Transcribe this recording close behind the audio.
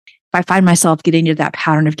I find myself getting into that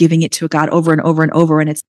pattern of giving it to God over and over and over, and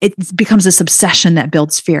it becomes this obsession that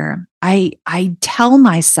builds fear. I tell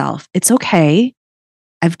myself, it's okay.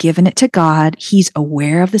 I've given it to God. He's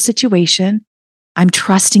aware of the situation. I'm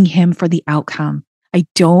trusting him for the outcome. I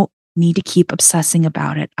don't need to keep obsessing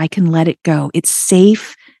about it. I can let it go. It's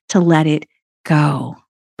safe to let it go.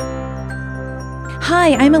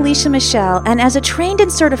 Hi, I'm Alicia Michelle, and as a trained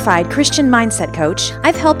and certified Christian mindset coach,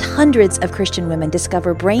 I've helped hundreds of Christian women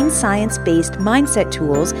discover brain science-based mindset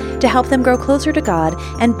tools to help them grow closer to God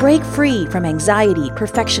and break free from anxiety,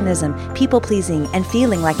 perfectionism, people-pleasing, and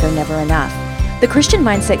feeling like they're never enough. The Christian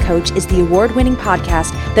Mindset Coach is the award-winning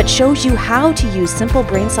podcast that shows you how to use simple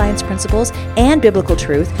brain science principles and biblical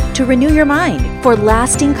truth to renew your mind for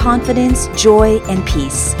lasting confidence, joy, and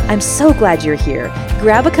peace. I'm so glad you're here.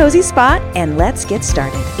 Grab a cozy spot and let's get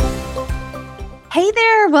started. Hey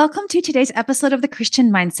there. Welcome to today's episode of the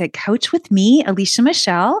Christian Mindset Coach with me, Alicia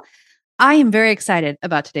Michelle. I am very excited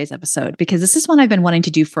about today's episode because this is one I've been wanting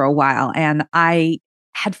to do for a while, and I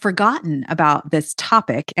had forgotten about this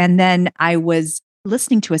topic. And then I was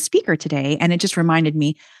listening to a speaker today and it just reminded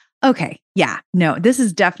me, okay, this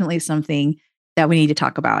is definitely something that we need to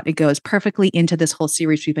talk about. It goes perfectly into this whole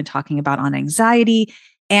series we've been talking about on anxiety.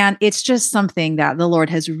 And it's just something that the Lord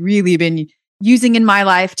has really been using in my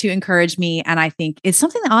life to encourage me. And I think it's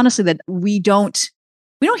something that honestly that we don't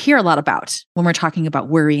hear a lot about when we're talking about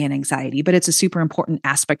worry and anxiety, but it's a super important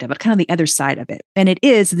aspect of it, kind of the other side of it. And it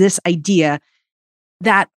is this idea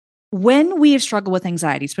that when we have struggled with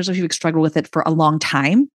anxiety, especially if you've struggled with it for a long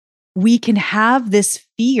time, we can have this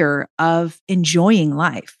fear of enjoying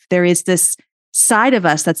life. There is this side of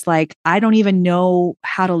us that's like, I don't even know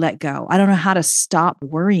how to let go. I don't know how to stop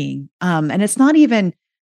worrying. And it's not even,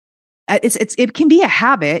 it can be a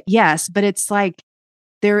habit, yes, but it's like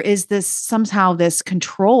there is somehow this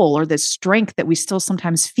control or this strength that we still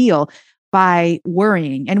sometimes feel by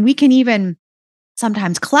worrying. And we can even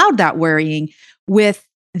sometimes cloud that worrying with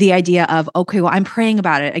the idea of, okay, well, I'm praying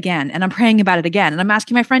about it again, and I'm praying about it again, and I'm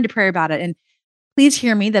asking my friend to pray about it. And please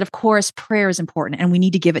hear me that, of course, prayer is important and we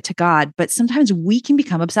need to give it to God. But sometimes we can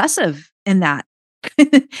become obsessive in that,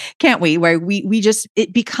 can't we? Where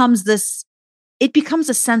it becomes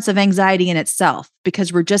a sense of anxiety in itself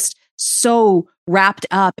because we're just so wrapped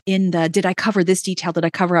up in did I cover this detail? Did I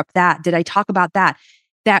cover up that? Did I talk about that?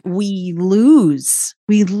 That we lose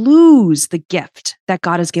the gift that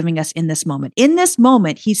God is giving us in this moment. In this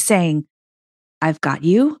moment, he's saying, I've got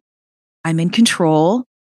you. I'm in control.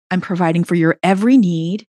 I'm providing for your every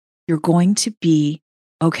need. You're going to be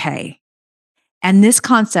okay. And this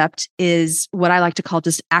concept is what I like to call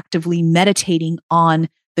just actively meditating on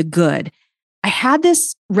the good. I had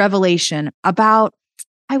this revelation about,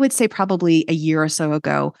 I would say probably a year or so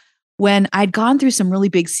ago, when I'd gone through some really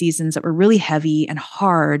big seasons that were really heavy and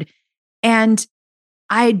hard. And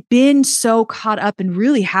I'd been so caught up in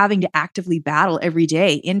really having to actively battle every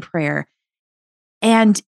day in prayer.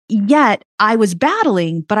 And yet I was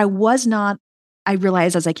battling, but I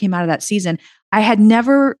realized as I came out of that season, I had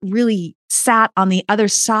never really sat on the other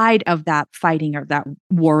side of that fighting or that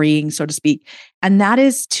worrying, so to speak. And that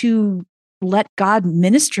is to let God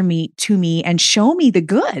minister to me and show me the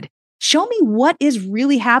good. Show me what is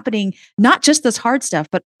really happening, not just this hard stuff,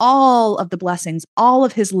 but all of the blessings, all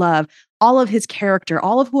of his love, all of his character,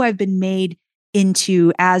 all of who I've been made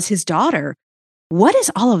into as his daughter. What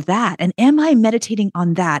is all of that? And am I meditating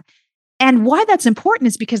on that? And why that's important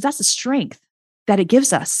is because that's the strength that it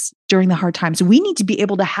gives us during the hard times. We need to be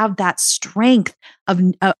able to have that strength of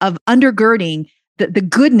undergirding the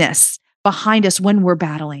goodness behind us when we're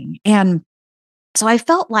battling. And so I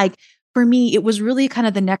felt like, for me, it was really kind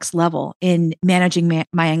of the next level in managing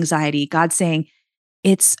my anxiety. God saying,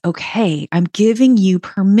 it's okay. I'm giving you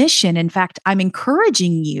permission. In fact, I'm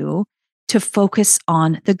encouraging you to focus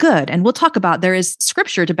on the good. And we'll talk about, there is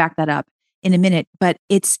scripture to back that up in a minute, but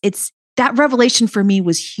it's that revelation for me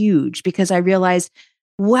was huge because I realized,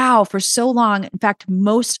 wow, for so long, in fact,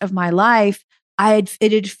 most of my life,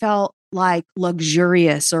 it had felt like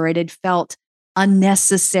luxurious, or it had felt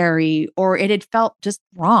unnecessary, or it had felt just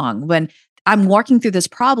wrong when I'm walking through this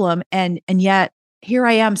problem. And yet here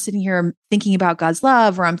I am sitting here thinking about God's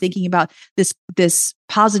love, or I'm thinking about this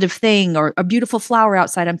positive thing or a beautiful flower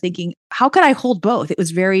outside. I'm thinking, how could I hold both? It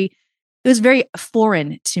was very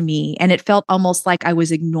foreign to me. And it felt almost like I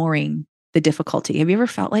was ignoring the difficulty. Have you ever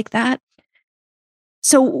felt like that?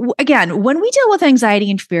 So again, when we deal with anxiety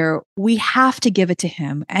and fear, we have to give it to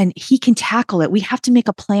him and he can tackle it. We have to make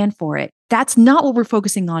a plan for it. That's not what we're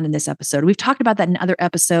focusing on in this episode. We've talked about that in other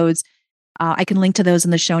episodes. I can link to those in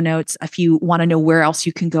the show notes if you want to know where else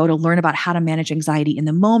you can go to learn about how to manage anxiety in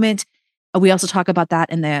the moment. We also talk about that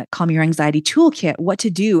in the Calm Your Anxiety Toolkit, what to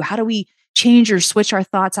do, how do we change or switch our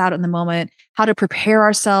thoughts out in the moment, how to prepare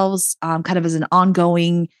ourselves kind of as an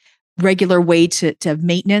ongoing, regular way to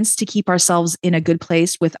maintenance to keep ourselves in a good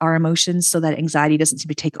place with our emotions so that anxiety doesn't seem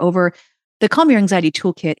to take over. The Calm Your Anxiety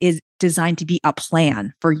Toolkit is designed to be a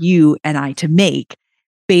plan for you and I to make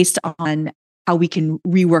based on how we can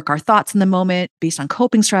rework our thoughts in the moment, based on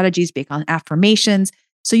coping strategies, based on affirmations.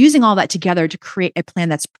 So using all that together to create a plan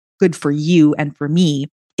that's good for you and for me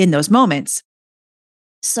in those moments.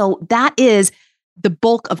 So that is the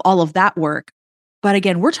bulk of all of that work. But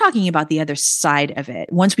again, we're talking about the other side of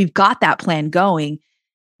it. Once we've got that plan going,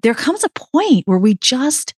 there comes a point where we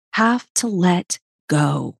just have to let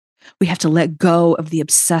go. We have to let go of the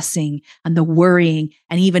obsessing and the worrying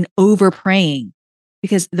and even over praying,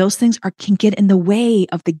 because those things can get in the way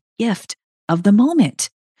of the gift of the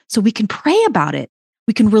moment. So we can pray about it.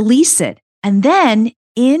 We can release it. And then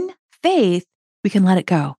in faith, we can let it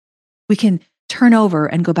go. We can turn over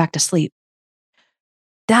and go back to sleep.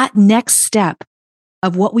 That next step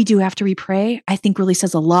of what we do after we pray, I think really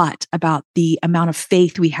says a lot about the amount of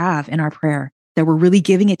faith we have in our prayer, that we're really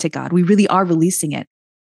giving it to God. We really are releasing it.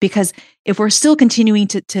 Because if we're still continuing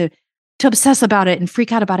to obsess about it and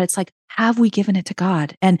freak out about it, it's like, have we given it to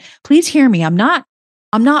God? And please hear me. I'm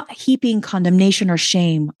not heaping condemnation or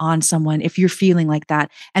shame on someone if you're feeling like that.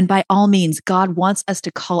 And by all means, God wants us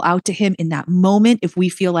to call out to him in that moment. If we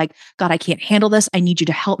feel like, God, I can't handle this, I need you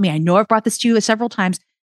to help me. I know I've brought this to you several times.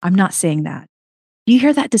 I'm not saying that. You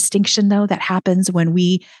hear that distinction though, that happens when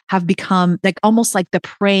we have become like almost like the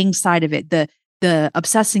praying side of it, the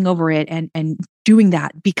obsessing over it and doing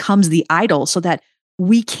that becomes the idol, so that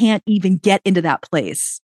we can't even get into that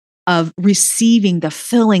place of receiving the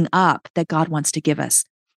filling up that God wants to give us.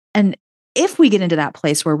 And if we get into that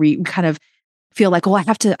place where we kind of feel like, oh, I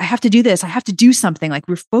have to do this, I have to do something, like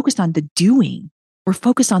we're focused on the doing. We're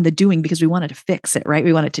focused on the doing because we wanted to fix it, right?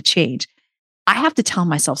 We want it to change. I have to tell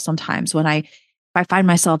myself sometimes when if I find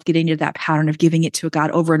myself getting into that pattern of giving it to God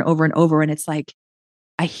over and over and over, and it's like,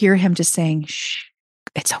 I hear him just saying, shh,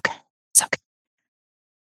 it's okay. It's okay.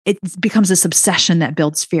 It becomes this obsession that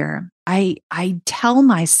builds fear. I tell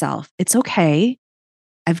myself, it's okay.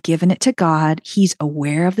 I've given it to God. He's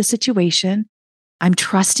aware of the situation. I'm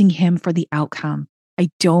trusting him for the outcome. I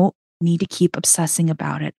don't need to keep obsessing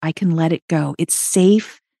about it. I can let it go. It's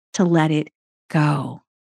safe to let it go.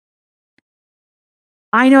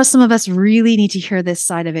 I know some of us really need to hear this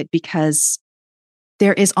side of it, because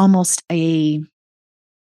there is almost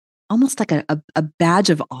like a badge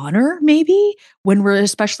of honor, maybe, when we're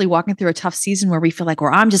especially walking through a tough season where we feel like,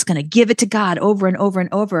 well, I'm just going to give it to God over and over and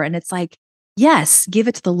over. And it's like, yes, give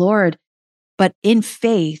it to the Lord, but in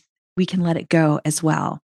faith, we can let it go as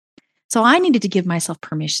well. So I needed to give myself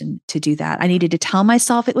permission to do that. I needed to tell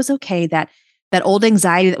myself it was okay, that old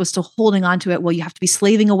anxiety that was still holding on to it, well, you have to be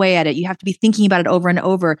slaving away at it. You have to be thinking about it over and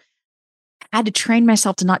over. I had to train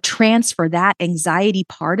myself to not transfer that anxiety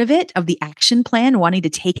part of it, of the action plan, wanting to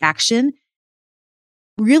take action,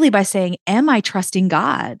 really by saying, am I trusting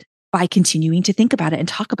God by continuing to think about it and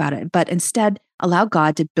talk about it? But instead, allow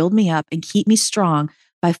God to build me up and keep me strong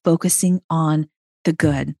by focusing on the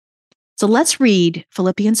good. So let's read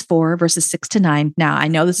Philippians 4, verses 6-9. Now, I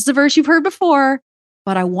know this is a verse you've heard before,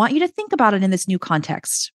 but I want you to think about it in this new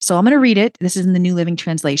context. So I'm going to read it. This is in the New Living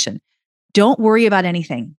Translation. Don't worry about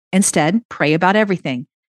anything. Instead, pray about everything.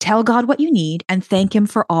 Tell God what you need and thank him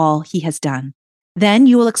for all he has done. Then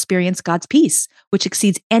you will experience God's peace, which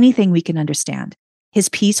exceeds anything we can understand. His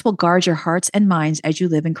peace will guard your hearts and minds as you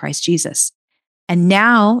live in Christ Jesus. And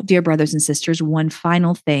now, dear brothers and sisters, one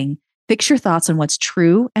final thing. Fix your thoughts on what's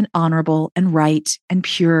true and honorable and right and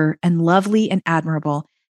pure and lovely and admirable.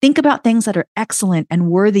 Think about things that are excellent and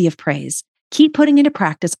worthy of praise. Keep putting into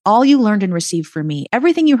practice all you learned and received from me,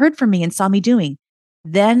 everything you heard from me and saw me doing.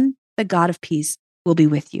 Then the God of peace will be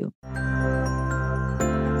with you.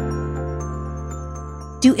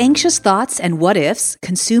 Do anxious thoughts and what ifs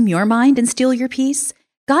consume your mind and steal your peace?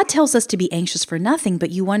 God tells us to be anxious for nothing, but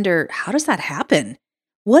you wonder, how does that happen?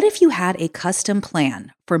 What if you had a custom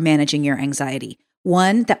plan for managing your anxiety?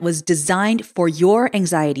 One that was designed for your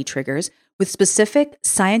anxiety triggers with specific,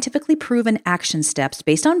 scientifically proven action steps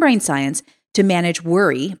based on brain science to manage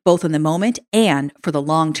worry, both in the moment and for the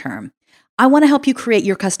long term. I want to help you create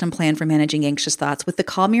your custom plan for managing anxious thoughts with the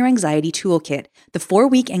Calm Your Anxiety Toolkit, the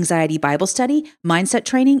 4-week anxiety Bible study, mindset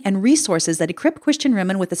training, and resources that equip Christian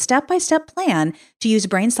women with a step-by-step plan to use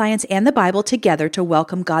brain science and the Bible together to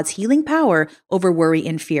welcome God's healing power over worry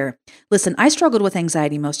and fear. Listen, I struggled with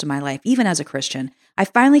anxiety most of my life, even as a Christian. I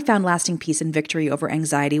finally found lasting peace and victory over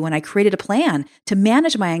anxiety when I created a plan to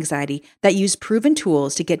manage my anxiety that used proven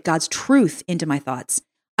tools to get God's truth into my thoughts.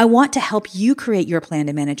 I want to help you create your plan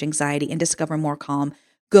to manage anxiety and discover more calm.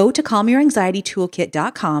 Go to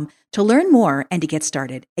calmyouranxietytoolkit.com to learn more and to get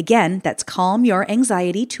started. Again, that's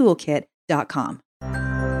calmyouranxietytoolkit.com.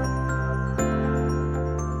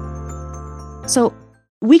 So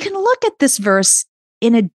we can look at this verse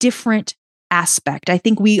in a different aspect. I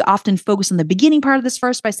think we often focus on the beginning part of this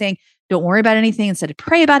verse by saying, don't worry about anything instead of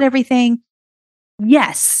pray about everything.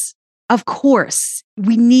 Yes, of course,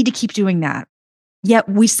 we need to keep doing that. Yet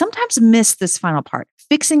we sometimes miss this final part,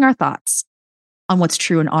 fixing our thoughts on what's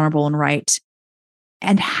true and honorable and right,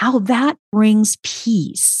 and how that brings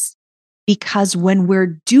peace. Because when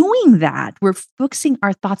we're doing that, we're fixing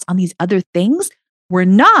our thoughts on these other things. We're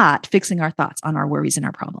not fixing our thoughts on our worries and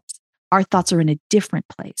our problems. Our thoughts are in a different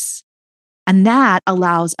place. And that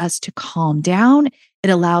allows us to calm down.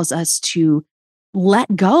 It allows us to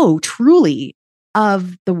let go truly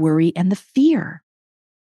of the worry and the fear.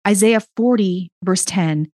 Isaiah 40, verse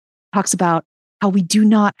 10, talks about how we do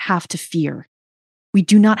not have to fear. We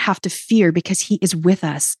do not have to fear because he is with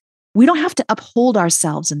us. We don't have to uphold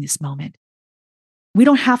ourselves in this moment. We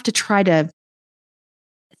don't have to try to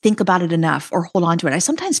think about it enough or hold on to it. I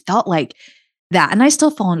sometimes felt like that, and I still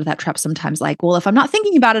fall into that trap sometimes. Like, well, if I'm not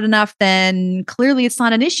thinking about it enough, then clearly it's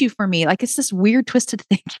not an issue for me. Like, it's this weird twisted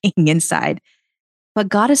thinking inside. But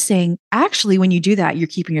God is saying, actually, when you do that, you're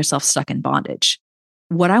keeping yourself stuck in bondage.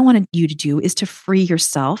 What I wanted you to do is to free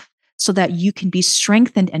yourself so that you can be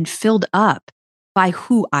strengthened and filled up by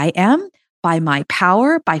who I am, by my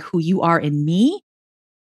power, by who you are in me.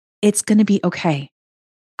 It's going to be okay.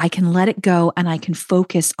 I can let it go and I can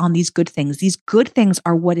focus on these good things. These good things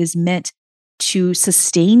are what is meant to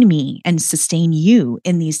sustain me and sustain you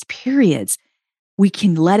in these periods. We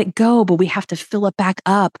can let it go, but we have to fill it back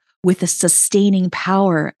up with the sustaining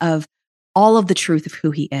power of all of the truth of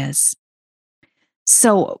who he is.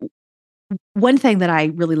 So one thing that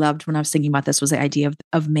I really loved when I was thinking about this was the idea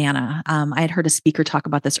of manna. I had heard a speaker talk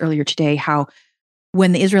about this earlier today, how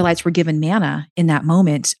when the Israelites were given manna in that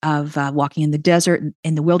moment of walking in the desert,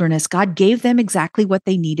 in the wilderness, God gave them exactly what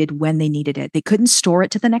they needed when they needed it. They couldn't store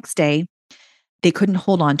it to the next day. They couldn't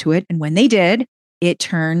hold on to it. And when they did, it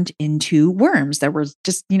turned into worms that were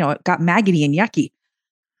just, it got maggoty and yucky.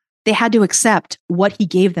 They had to accept what he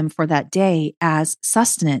gave them for that day as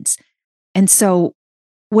sustenance. And so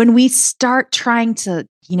when we start trying to,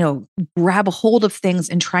 grab a hold of things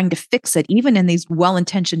and trying to fix it, even in these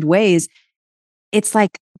well-intentioned ways, it's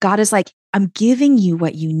like God is like, I'm giving you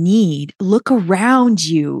what you need. Look around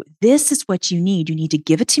you. This is what you need. You need to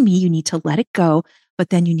give it to me. You need to let it go. But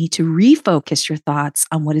then you need to refocus your thoughts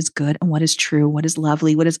on what is good and what is true, what is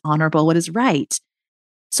lovely, what is honorable, what is right.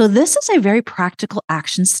 So this is a very practical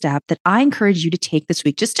action step that I encourage you to take this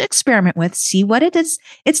week, just to experiment with, see what it's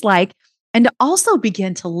like, and to also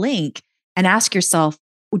begin to link and ask yourself,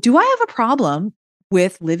 do I have a problem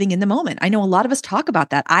with living in the moment? I know a lot of us talk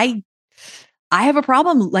about that. I have a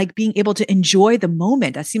problem like being able to enjoy the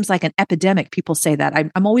moment. That seems like an epidemic. People say that.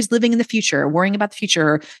 I'm always living in the future, worrying about the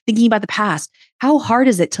future, or thinking about the past. How hard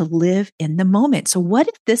is it to live in the moment? So what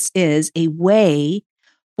if this is a way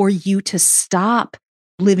for you to stop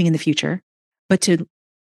living in the future, but to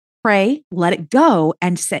pray, let it go,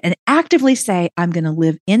 and actively say, I'm going to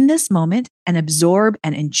live in this moment and absorb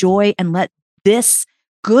and enjoy and let this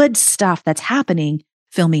good stuff that's happening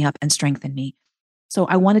fill me up and strengthen me. So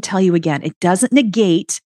I want to tell you again, it doesn't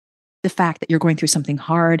negate the fact that you're going through something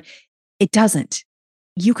hard. It doesn't.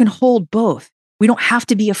 You can hold both. We don't have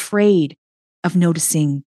to be afraid of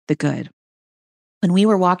noticing the good. When we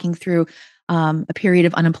were walking through a period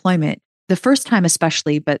of unemployment, the first time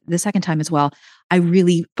especially, but the second time as well, I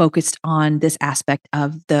really focused on this aspect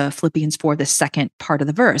of the Philippians 4, the second part of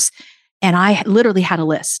the verse. And I literally had a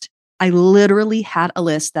list. I literally had a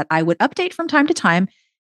list that I would update from time to time,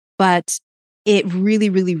 but it really,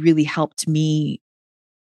 really, really helped me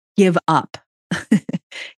give up,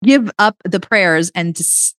 give up the prayers and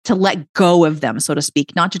to let go of them, so to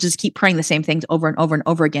speak, not to just keep praying the same things over and over and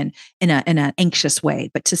over again in an anxious way,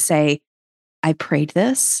 but to say, I prayed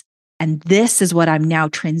this, and this is what I'm now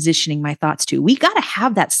transitioning my thoughts to. We got to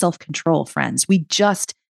have that self-control, friends. We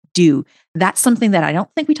just do. That's something that I don't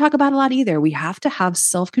think we talk about a lot either. We have to have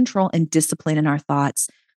self-control and discipline in our thoughts.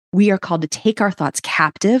 We are called to take our thoughts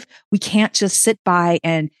captive. We can't just sit by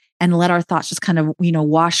and let our thoughts just kind of,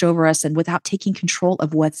 wash over us and without taking control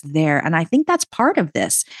of what's there. And I think that's part of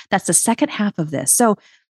this. That's the second half of this. So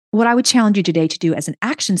what I would challenge you today to do as an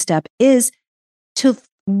action step is to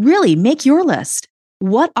really make your list.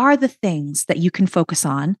 What are the things that you can focus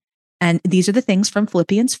on? And these are the things from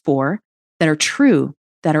Philippians 4 that are true,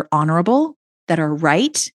 that are honorable, that are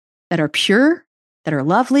right, that are pure, that are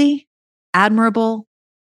lovely, admirable,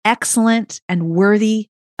 excellent, and worthy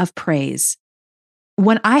of praise.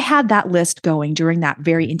 When I had that list going during that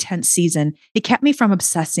very intense season, it kept me from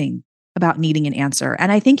obsessing about needing an answer.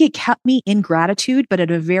 And I think it kept me in gratitude, but at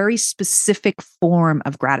a very specific form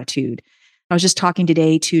of gratitude. I was just talking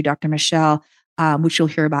today to Dr. Michelle, which you'll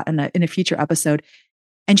hear about in a future episode.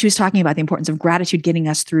 And she was talking about the importance of gratitude getting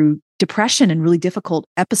us through depression and really difficult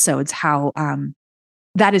episodes, how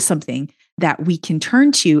that is something that we can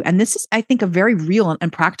turn to. And this is, I think, a very real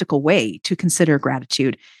and practical way to consider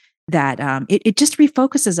gratitude, that it just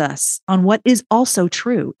refocuses us on what is also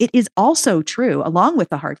true. It is also true, along with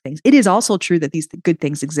the hard things. It is also true that these good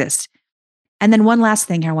things exist. And then one last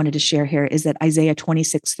thing I wanted to share here is that Isaiah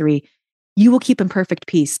 26:3, you will keep in perfect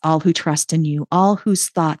peace all who trust in you, all whose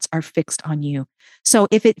thoughts are fixed on you. So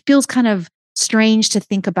if it feels kind of strange to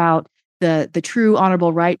think about the true,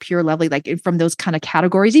 honorable, right, pure, lovely, like from those kind of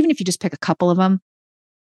categories, even if you just pick a couple of them,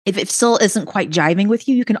 if it still isn't quite jiving with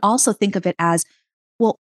you, you can also think of it as,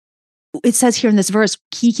 well, it says here in this verse,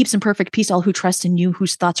 he keeps in perfect peace all who trust in you,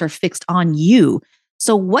 whose thoughts are fixed on you.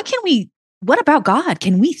 So what about God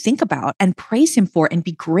can we think about and praise him for and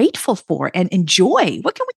be grateful for and enjoy?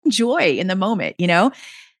 What can we enjoy in the moment?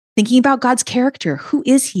 Thinking about God's character. Who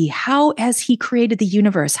is he? How has he created the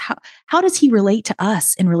universe? How does he relate to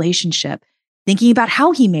us in relationship? Thinking about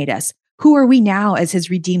how he made us. Who are we now as his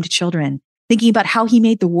redeemed children? Thinking about how he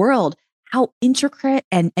made the world, how intricate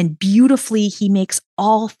and beautifully he makes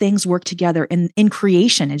all things work together in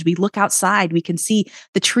creation. As we look outside, we can see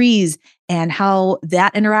the trees and how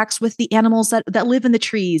that interacts with the animals that live in the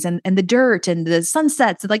trees and the dirt and the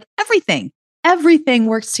sunsets, like everything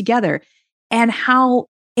works together. And how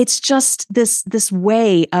it's just this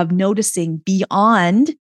way of noticing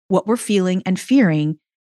beyond what we're feeling and fearing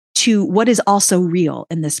to what is also real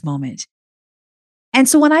in this moment. And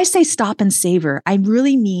so when I say stop and savor, I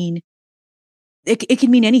really mean, it can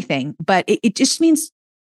mean anything, but it just means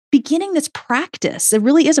beginning this practice. It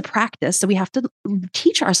really is a practice that we have to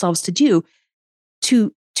teach ourselves to do,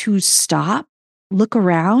 to stop, look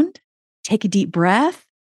around, take a deep breath,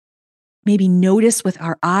 maybe notice with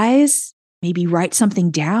our eyes, maybe write something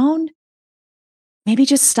down, maybe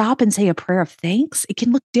just stop and say a prayer of thanks. It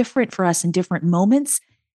can look different for us in different moments,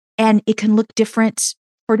 and it can look different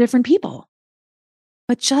for different people.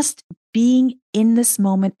 But just being in this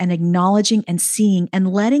moment and acknowledging and seeing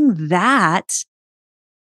and letting that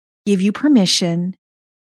give you permission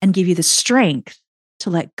and give you the strength to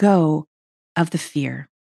let go of the fear.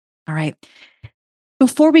 All right.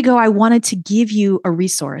 Before we go, I wanted to give you a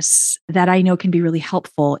resource that I know can be really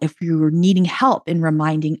helpful if you're needing help in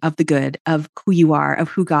reminding of the good, of who you are, of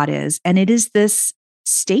who God is. And it is this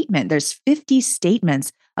statement. There's 50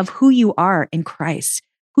 statements of who you are in Christ,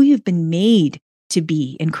 who you've been made to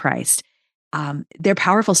be in Christ. Their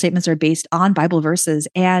powerful statements are based on Bible verses.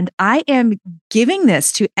 And I am giving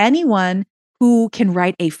this to anyone who can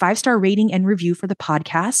write a 5-star rating and review for the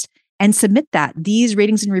podcast and submit that. These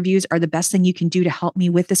ratings and reviews are the best thing you can do to help me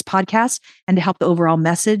with this podcast and to help the overall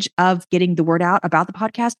message of getting the word out about the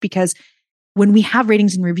podcast. Because when we have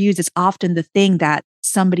ratings and reviews, it's often the thing that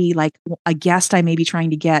somebody, like a guest I may be trying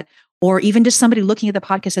to get, or even just somebody looking at the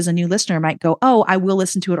podcast as a new listener might go, oh, I will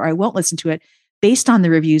listen to it or I won't listen to it, based on the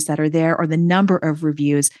reviews that are there or the number of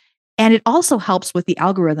reviews. And it also helps with the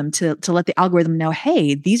algorithm to let the algorithm know,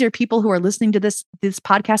 hey, these are people who are listening to this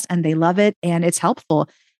podcast and they love it and it's helpful.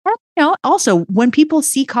 And, also when people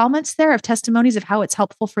see comments there of testimonies of how it's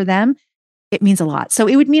helpful for them, it means a lot. So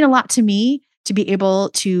it would mean a lot to me to be able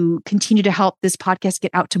to continue to help this podcast get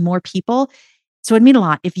out to more people. So it'd mean a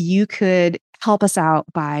lot if you could help us out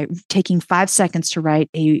by taking 5 seconds to write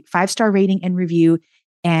a 5-star rating and review.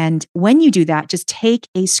 And when you do that, just take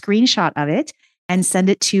a screenshot of it and send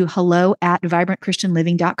it to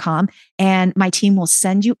hello@vibrantchristianliving.com. And my team will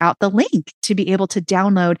send you out the link to be able to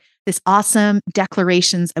download this awesome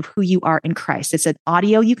declarations of who you are in Christ. It's an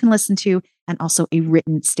audio you can listen to and also a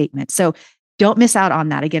written statement. So don't miss out on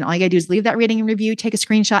that. Again, all you gotta do is leave that rating and review, take a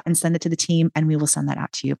screenshot and send it to the team, and we will send that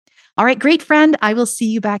out to you. All right, great friend. I will see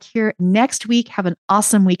you back here next week. Have an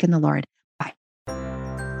awesome week in the Lord. Bye.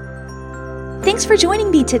 Thanks for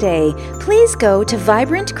joining me today. Please go to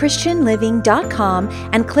vibrantchristianliving.com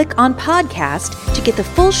and click on podcast to get the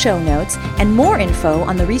full show notes and more info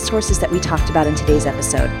on the resources that we talked about in today's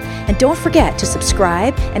episode. And don't forget to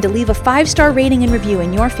subscribe and to leave a 5-star rating and review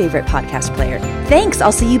in your favorite podcast player. Thanks.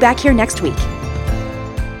 I'll see you back here next week.